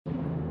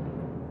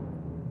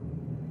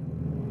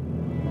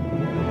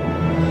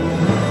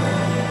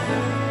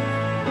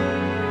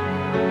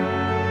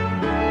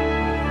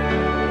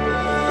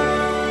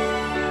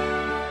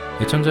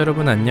애청자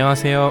여러분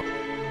안녕하세요.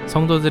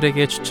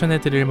 성도들에게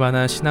추천해드릴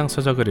만한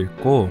신앙서적을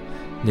읽고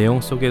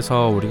내용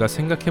속에서 우리가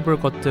생각해볼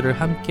것들을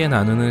함께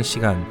나누는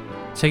시간,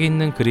 책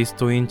읽는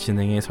그리스도인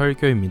진행의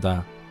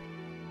설교입니다.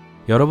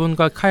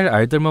 여러분과 카일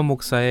알드먼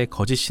목사의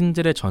거짓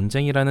신들의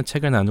전쟁이라는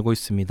책을 나누고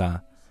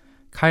있습니다.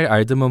 카일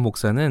알드먼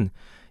목사는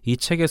이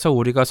책에서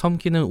우리가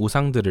섬기는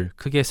우상들을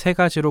크게 세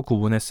가지로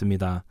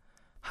구분했습니다.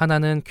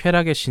 하나는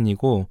쾌락의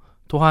신이고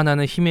또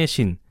하나는 힘의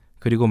신,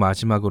 그리고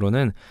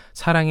마지막으로는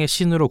사랑의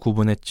신으로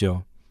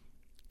구분했죠.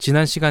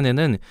 지난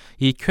시간에는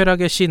이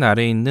쾌락의 신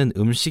아래에 있는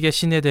음식의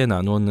신에 대해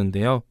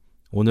나누었는데요.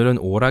 오늘은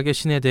오락의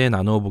신에 대해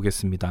나누어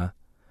보겠습니다.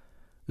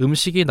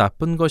 음식이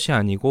나쁜 것이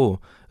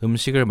아니고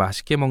음식을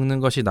맛있게 먹는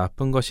것이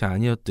나쁜 것이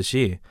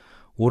아니었듯이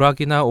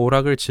오락이나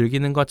오락을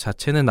즐기는 것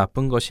자체는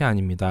나쁜 것이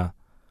아닙니다.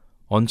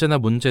 언제나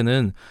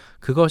문제는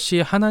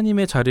그것이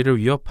하나님의 자리를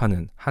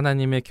위협하는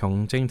하나님의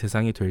경쟁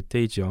대상이 될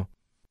때이죠.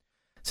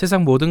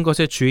 세상 모든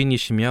것의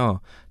주인이시며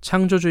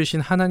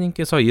창조주이신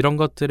하나님께서 이런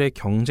것들의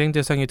경쟁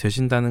대상이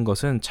되신다는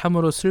것은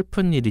참으로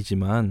슬픈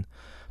일이지만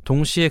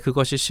동시에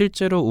그것이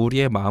실제로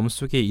우리의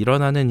마음속에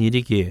일어나는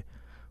일이기에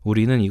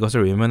우리는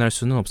이것을 외면할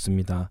수는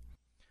없습니다.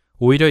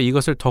 오히려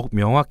이것을 더욱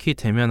명확히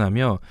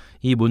대면하며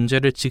이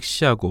문제를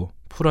직시하고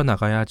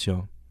풀어나가야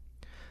하죠.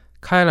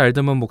 카일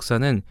알드먼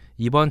목사는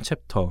이번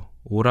챕터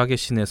오락의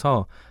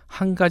신에서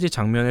한 가지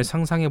장면을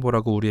상상해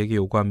보라고 우리에게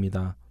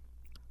요구합니다.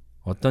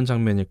 어떤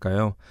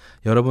장면일까요?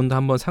 여러분도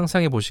한번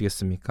상상해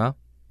보시겠습니까?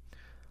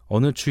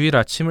 어느 주일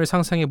아침을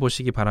상상해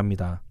보시기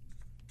바랍니다.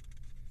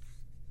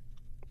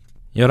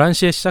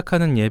 11시에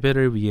시작하는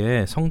예배를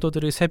위해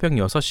성도들이 새벽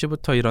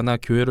 6시부터 일어나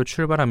교회로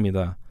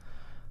출발합니다.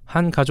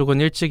 한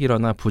가족은 일찍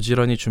일어나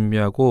부지런히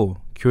준비하고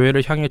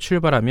교회를 향해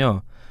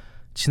출발하며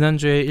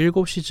지난주에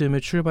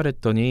 7시쯤에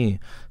출발했더니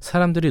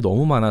사람들이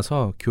너무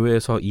많아서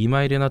교회에서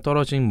 2마일이나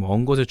떨어진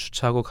먼 곳에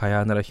주차하고 가야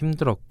하느라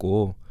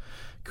힘들었고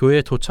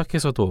교회에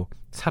도착해서도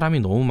사람이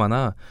너무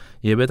많아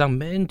예배당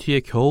맨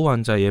뒤에 겨우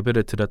앉아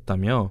예배를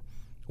드렸다며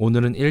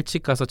오늘은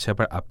일찍 가서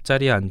제발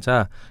앞자리에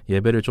앉아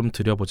예배를 좀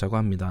드려보자고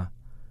합니다.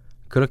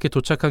 그렇게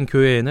도착한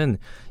교회에는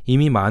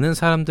이미 많은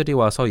사람들이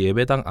와서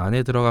예배당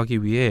안에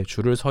들어가기 위해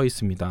줄을 서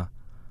있습니다.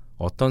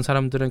 어떤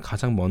사람들은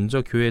가장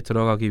먼저 교회에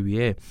들어가기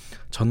위해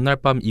전날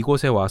밤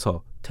이곳에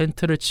와서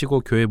텐트를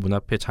치고 교회 문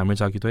앞에 잠을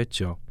자기도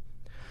했죠.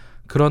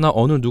 그러나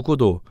어느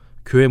누구도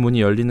교회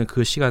문이 열리는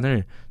그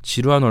시간을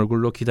지루한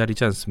얼굴로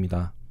기다리지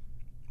않습니다.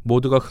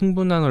 모두가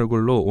흥분한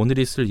얼굴로 오늘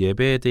있을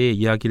예배에 대해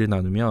이야기를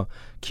나누며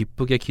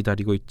기쁘게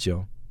기다리고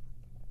있죠.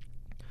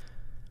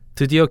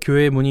 드디어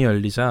교회의 문이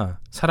열리자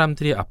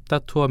사람들이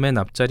앞다투어 맨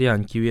앞자리에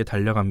앉기 위해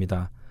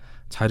달려갑니다.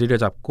 자리를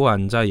잡고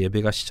앉아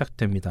예배가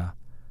시작됩니다.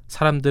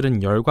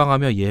 사람들은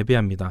열광하며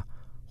예배합니다.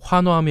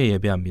 환호하며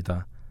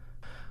예배합니다.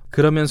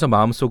 그러면서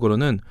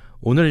마음속으로는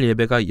오늘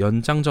예배가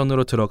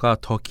연장전으로 들어가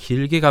더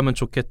길게 가면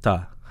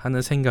좋겠다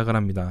하는 생각을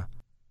합니다.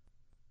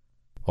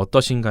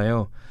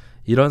 어떠신가요?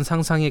 이런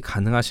상상이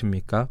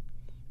가능하십니까?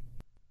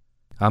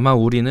 아마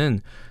우리는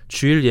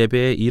주일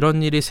예배에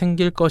이런 일이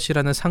생길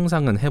것이라는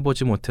상상은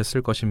해보지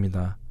못했을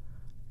것입니다.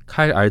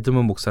 카일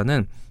알드먼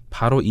목사는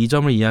바로 이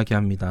점을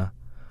이야기합니다.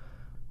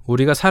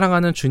 우리가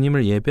사랑하는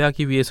주님을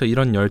예배하기 위해서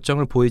이런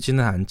열정을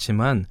보이지는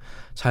않지만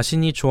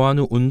자신이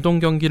좋아하는 운동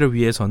경기를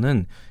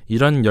위해서는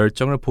이런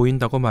열정을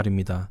보인다고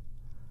말입니다.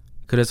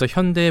 그래서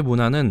현대의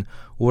문화는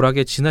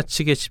오락에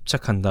지나치게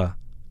집착한다.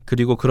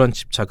 그리고 그런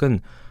집착은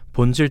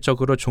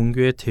본질적으로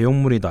종교의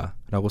대용물이다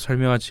라고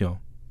설명하지요.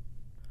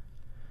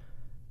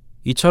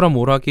 이처럼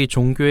오락이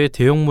종교의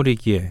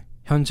대용물이기에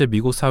현재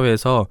미국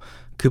사회에서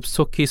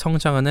급속히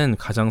성장하는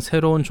가장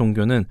새로운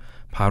종교는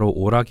바로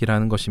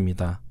오락이라는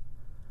것입니다.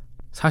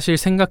 사실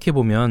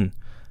생각해보면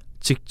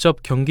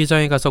직접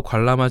경기장에 가서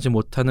관람하지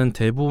못하는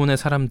대부분의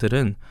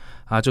사람들은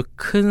아주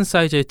큰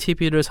사이즈의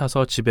TV를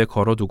사서 집에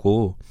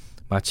걸어두고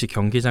마치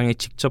경기장에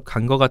직접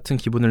간 것 같은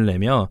기분을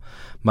내며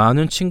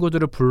많은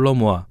친구들을 불러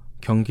모아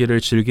경기를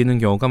즐기는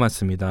경우가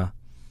많습니다.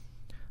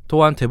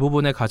 또한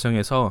대부분의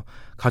가정에서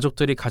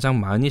가족들이 가장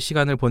많이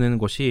시간을 보내는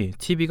곳이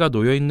TV가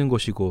놓여 있는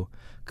곳이고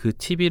그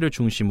TV를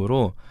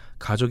중심으로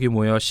가족이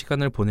모여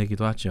시간을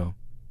보내기도 하죠.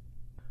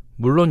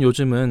 물론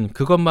요즘은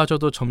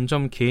그것마저도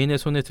점점 개인의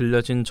손에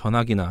들려진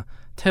전화기나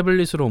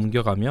태블릿으로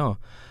옮겨가며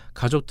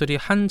가족들이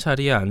한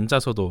자리에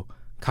앉아서도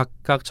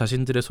각각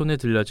자신들의 손에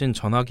들려진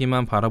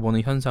전화기만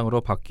바라보는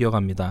현상으로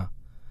바뀌어갑니다.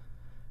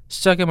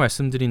 시작에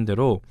말씀드린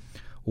대로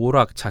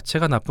오락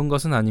자체가 나쁜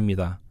것은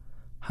아닙니다.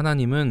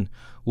 하나님은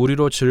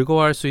우리로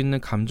즐거워할 수 있는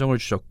감정을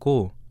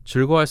주셨고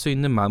즐거워할 수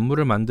있는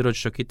만물을 만들어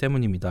주셨기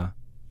때문입니다.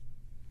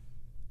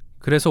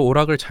 그래서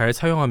오락을 잘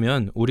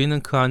사용하면 우리는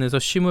그 안에서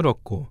쉼을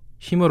얻고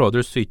힘을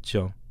얻을 수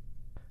있죠.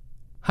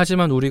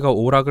 하지만 우리가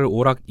오락을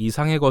오락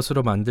이상의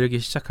것으로 만들기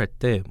시작할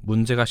때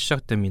문제가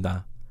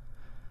시작됩니다.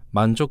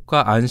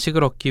 만족과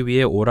안식을 얻기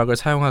위해 오락을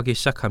사용하기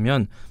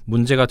시작하면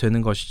문제가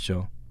되는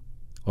것이죠.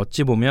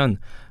 어찌 보면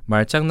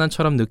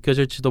말장난처럼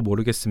느껴질지도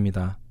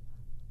모르겠습니다.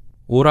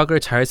 오락을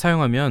잘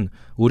사용하면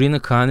우리는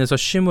그 안에서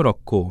쉼을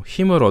얻고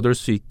힘을 얻을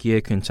수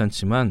있기에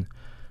괜찮지만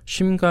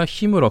쉼과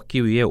힘을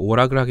얻기 위해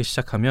오락을 하기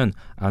시작하면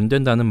안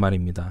된다는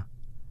말입니다.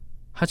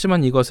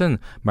 하지만 이것은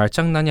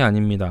말장난이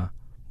아닙니다.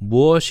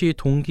 무엇이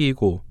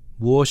동기이고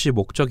무엇이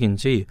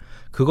목적인지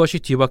그것이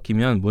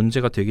뒤바뀌면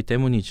문제가 되기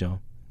때문이죠.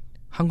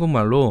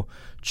 한국말로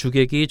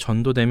주객이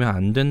전도되면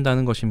안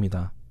된다는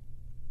것입니다.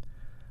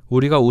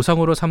 우리가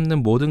우상으로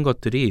삼는 모든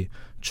것들이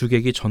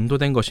주객이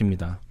전도된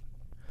것입니다.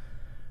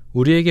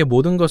 우리에게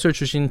모든 것을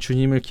주신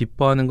주님을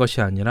기뻐하는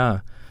것이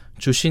아니라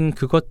주신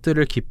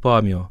그것들을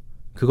기뻐하며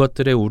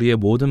그것들에 우리의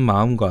모든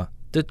마음과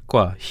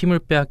뜻과 힘을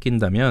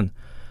빼앗긴다면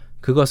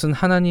그것은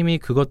하나님이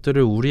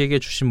그것들을 우리에게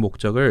주신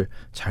목적을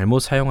잘못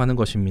사용하는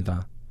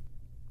것입니다.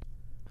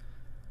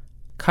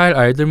 칼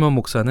알들먼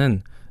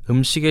목사는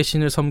음식의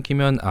신을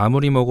섬기면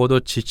아무리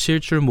먹어도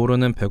지칠 줄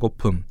모르는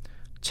배고픔,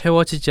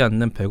 채워지지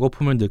않는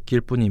배고픔을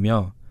느낄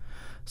뿐이며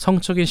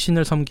성적인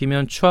신을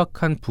섬기면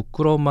추악한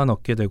부끄러움만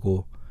얻게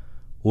되고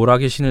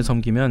오락의 신을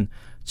섬기면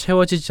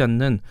채워지지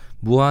않는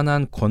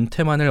무한한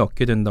권태만을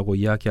얻게 된다고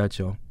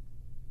이야기하죠.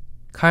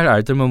 칼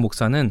알들먼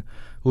목사는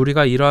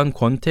우리가 이러한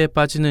권태에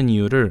빠지는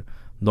이유를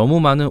너무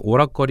많은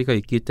오락거리가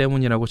있기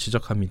때문이라고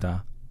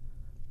지적합니다.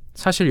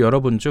 사실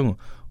여러분 중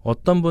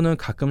어떤 분은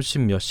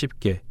가끔씩 몇십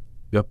개,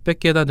 몇백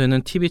개나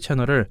되는 TV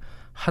채널을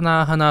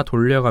하나하나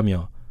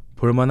돌려가며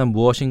볼만한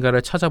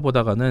무엇인가를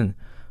찾아보다가는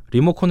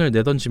리모컨을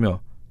내던지며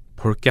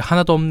볼 게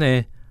하나도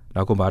없네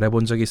라고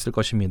말해본 적이 있을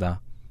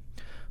것입니다.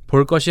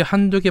 볼 것이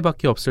한두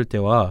개밖에 없을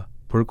때와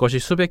볼 것이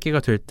수백 개가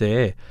될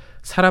때에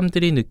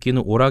사람들이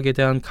느끼는 오락에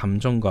대한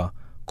감정과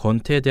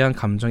권태에 대한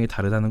감정이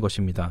다르다는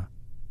것입니다.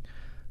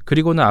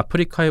 그리고는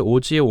아프리카의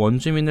오지의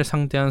원주민을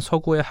상대한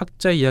서구의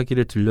학자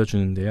이야기를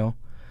들려주는데요.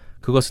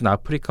 그것은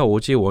아프리카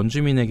오지의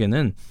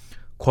원주민에게는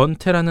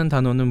권태라는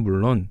단어는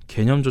물론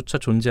개념조차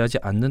존재하지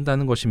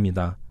않는다는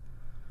것입니다.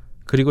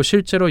 그리고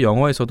실제로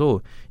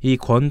영어에서도 이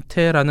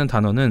권태라는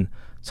단어는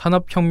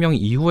산업혁명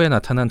이후에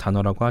나타난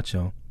단어라고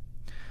하죠.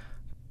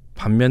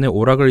 반면에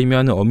오락을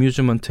의미하는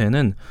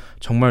어뮤즈먼트에는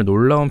정말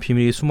놀라운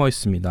비밀이 숨어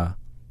있습니다.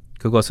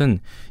 그것은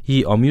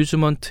이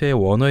어뮤즈먼트의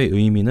원어의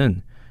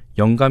의미는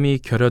영감이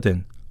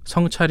결여된,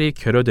 성찰이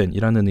결여된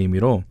이라는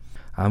의미로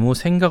아무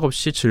생각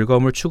없이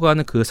즐거움을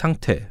추구하는 그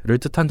상태를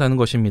뜻한다는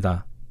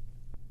것입니다.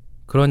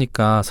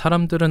 그러니까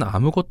사람들은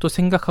아무것도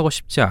생각하고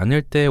싶지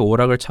않을 때에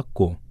오락을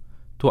찾고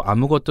또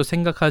아무것도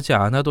생각하지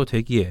않아도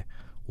되기에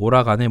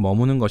오락 안에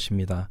머무는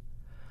것입니다.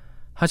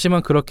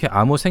 하지만 그렇게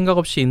아무 생각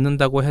없이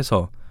있는다고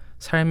해서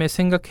삶에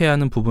생각해야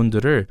하는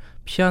부분들을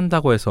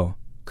피한다고 해서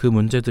그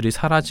문제들이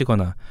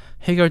사라지거나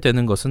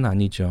해결되는 것은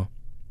아니죠.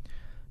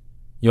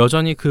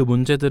 여전히 그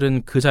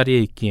문제들은 그 자리에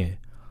있기에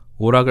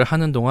오락을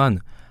하는 동안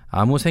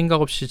아무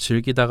생각 없이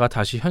즐기다가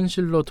다시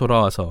현실로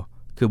돌아와서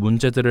그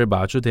문제들을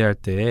마주 대할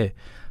때에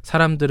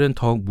사람들은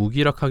더욱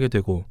무기력하게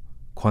되고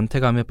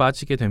권태감에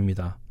빠지게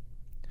됩니다.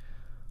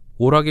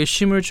 오락에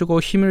쉼을 주고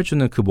힘을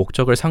주는 그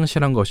목적을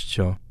상실한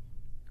것이죠.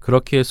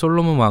 그렇기에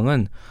솔로몬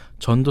왕은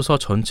전도서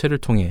전체를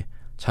통해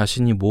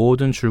자신이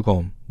모든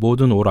즐거움,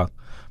 모든 오락,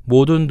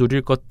 모든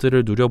누릴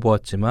것들을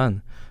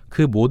누려보았지만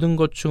그 모든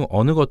것 중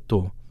어느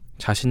것도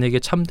자신에게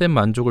참된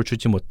만족을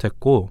주지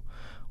못했고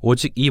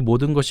오직 이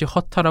모든 것이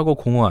허탈하고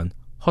공허한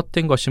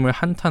헛된 것임을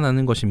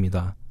한탄하는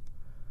것입니다.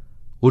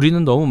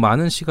 우리는 너무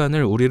많은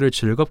시간을 우리를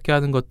즐겁게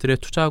하는 것들에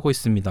투자하고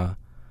있습니다.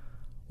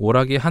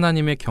 오락이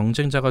하나님의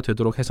경쟁자가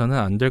되도록 해서는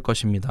안 될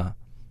것입니다.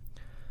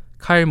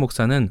 카일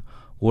목사는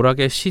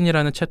오락의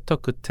신이라는 챕터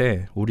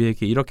끝에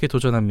우리에게 이렇게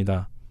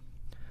도전합니다.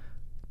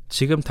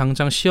 지금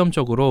당장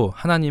시험적으로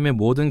하나님의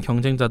모든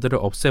경쟁자들을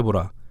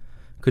없애보라.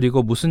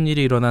 그리고 무슨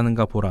일이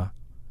일어나는가 보라.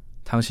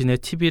 당신의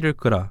TV를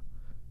끄라.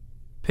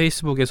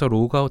 페이스북에서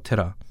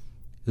로그아웃해라.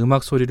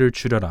 음악 소리를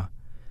줄여라.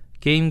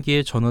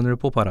 게임기의 전원을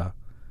뽑아라.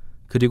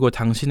 그리고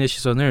당신의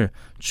시선을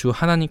주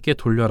하나님께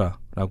돌려라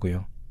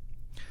라고요.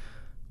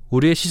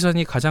 우리의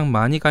시선이 가장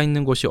많이 가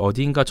있는 곳이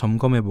어디인가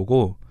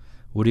점검해보고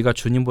우리가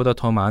주님보다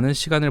더 많은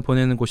시간을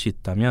보내는 곳이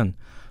있다면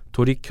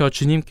돌이켜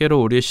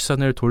주님께로 우리의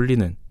시선을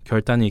돌리는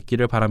결단이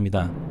있기를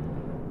바랍니다.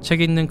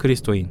 책 읽는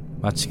그리스도인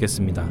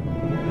마치겠습니다.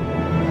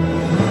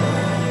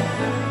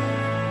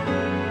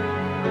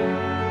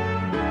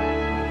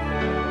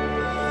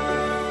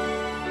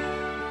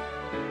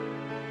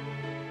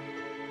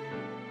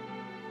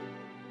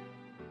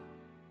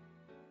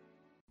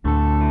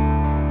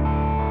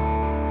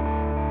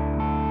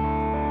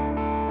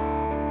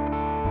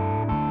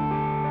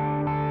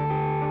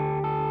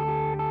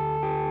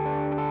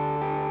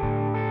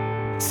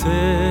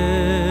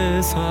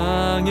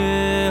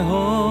 세상에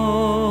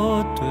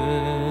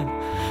헛된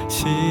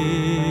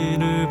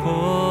신을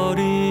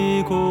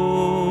버리고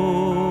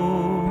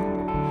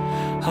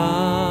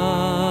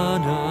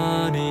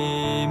하나님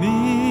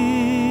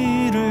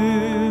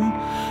이름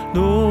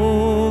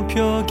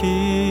높여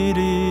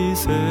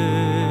기리세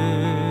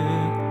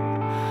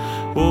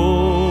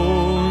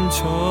온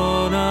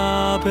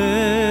천하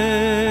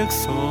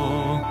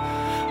백성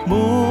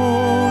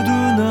모두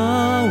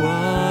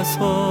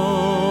나와서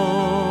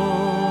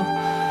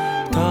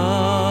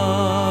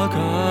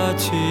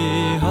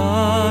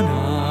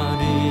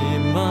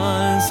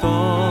하나님만 섬기세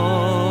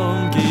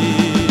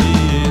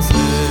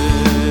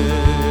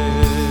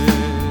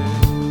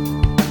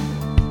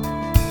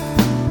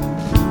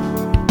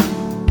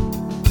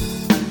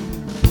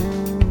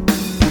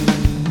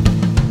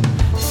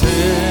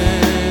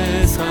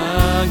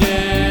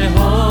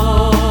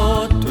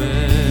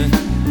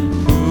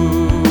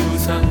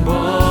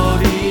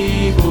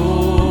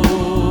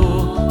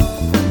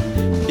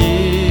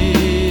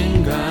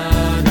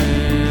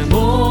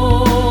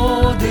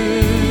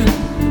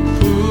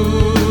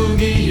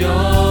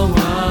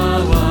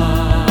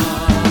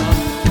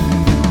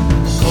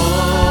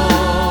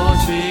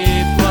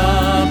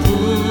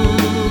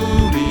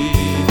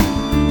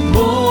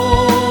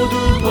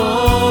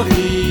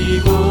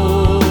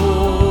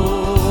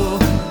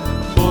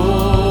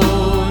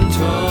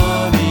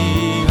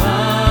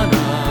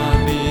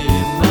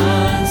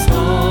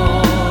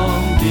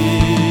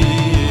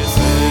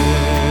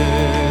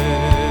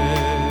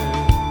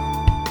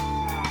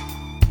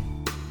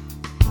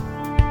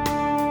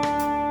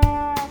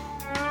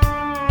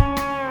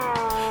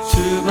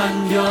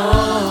주만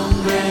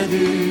경배드리세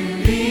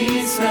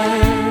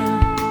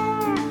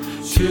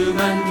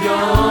주만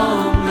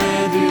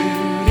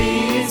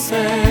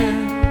경배드리세